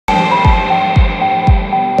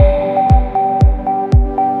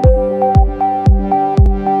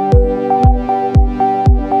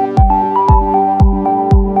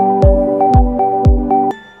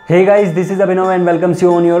Hey guys, this is Abhinav and welcomes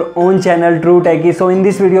you on your own channel True Techy. So in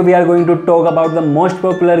this video we are going to talk about the most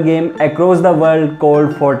popular game across the world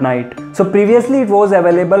called Fortnite. So previously it was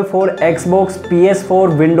available for Xbox,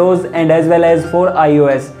 PS4, Windows and as well as for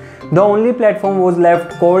iOS. The only platform was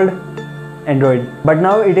left called Android, but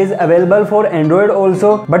now it is available for Android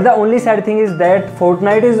also. But the only sad thing is that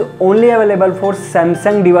Fortnite is only available for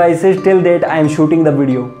Samsung devices till date I am shooting the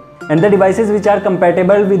video. And the devices which are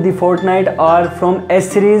compatible with the Fortnite are from S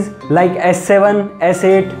series like S7,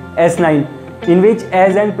 S8, S9, in which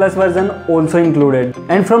S and Plus version also included.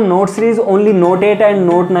 And from Note series only Note 8 and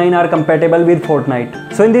Note 9 are compatible with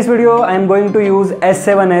Fortnite. So in this video I am going to use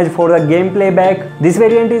S7 Edge for the game Playback. This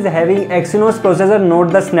variant is having Exynos processor,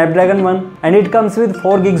 not the Snapdragon one, and it comes with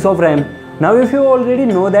 4 gigs of RAM. Now if you already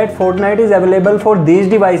know that Fortnite is available for these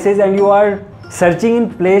devices and you are searching in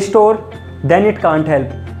Play Store, then it can't help.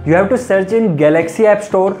 You have to search in Galaxy App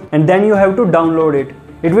Store and then you have to download it.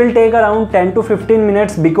 It will take around 10 to 15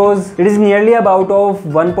 minutes because it is nearly about of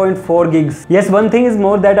 1.4 gigs. Yes, one thing is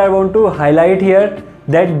more that I want to highlight here,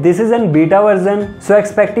 that this is a beta version, so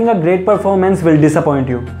expecting a great performance will disappoint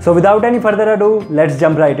you. So without any further ado, let's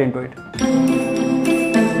jump right into it.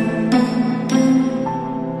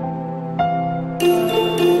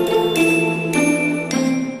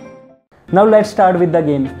 Now let's start with the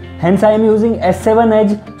game. Hence I am using S7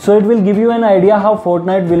 Edge, so it will give you an idea how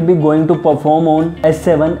Fortnite will be going to perform on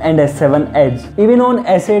S7 and S7 Edge, even on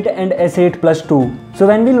S8 and S8 Plus 2. So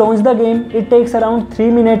when we launch the game, it takes around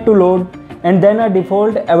 3 minutes to load, and then a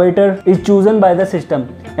default avatar is chosen by the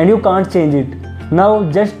system and you can't change it.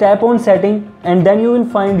 Now just tap on setting and then you will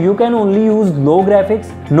find you can only use low graphics,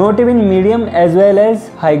 not even medium as well as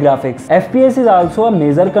high graphics. FPS is also a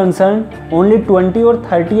major concern, only 20 or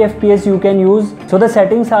 30 FPS you can use. So the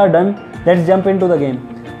settings are done, let's jump into the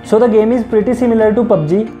game. So the game is pretty similar to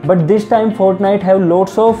PUBG, but this time Fortnite have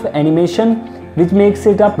lots of animation which makes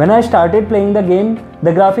it up. When I started playing the game,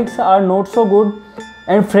 the graphics are not so good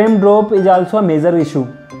and frame drop is also a major issue.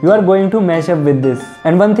 You are going to mash up with this.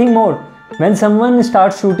 And one thing more, when someone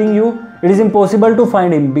starts shooting you, it is impossible to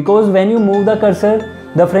find him because when you move the cursor,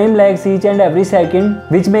 the frame lags each and every second,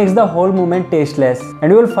 which makes the whole movement tasteless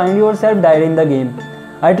and you will find yourself died in the game.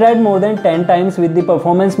 I tried more than 10 times with the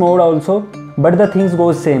performance mode also, but the things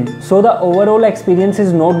go same. So the overall experience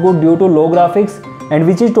is not good due to low graphics and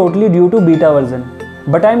which is totally due to beta version.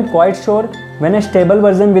 But I am quite sure when a stable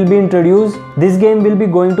version will be introduced, this game will be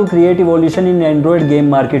going to create evolution in Android game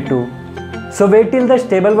market too. So wait till the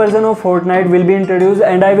stable version of Fortnite will be introduced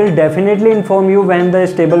and I will definitely inform you when the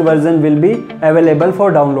stable version will be available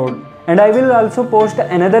for download. And I will also post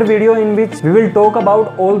another video in which we will talk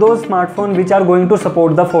about all those smartphones which are going to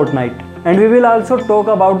support the Fortnite. And we will also talk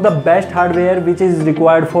about the best hardware which is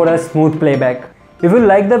required for a smooth playback. If you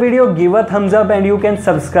like the video, give a thumbs up and you can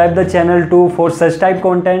subscribe the channel too for such type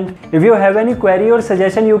content. If you have any query or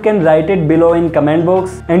suggestion, you can write it below in comment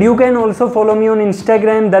box. And you can also follow me on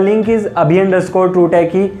Instagram. The link is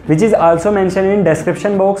abhi_truetechy, which is also mentioned in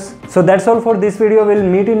description box. So that's all for this video. We'll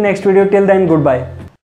meet in next video. Till then, goodbye.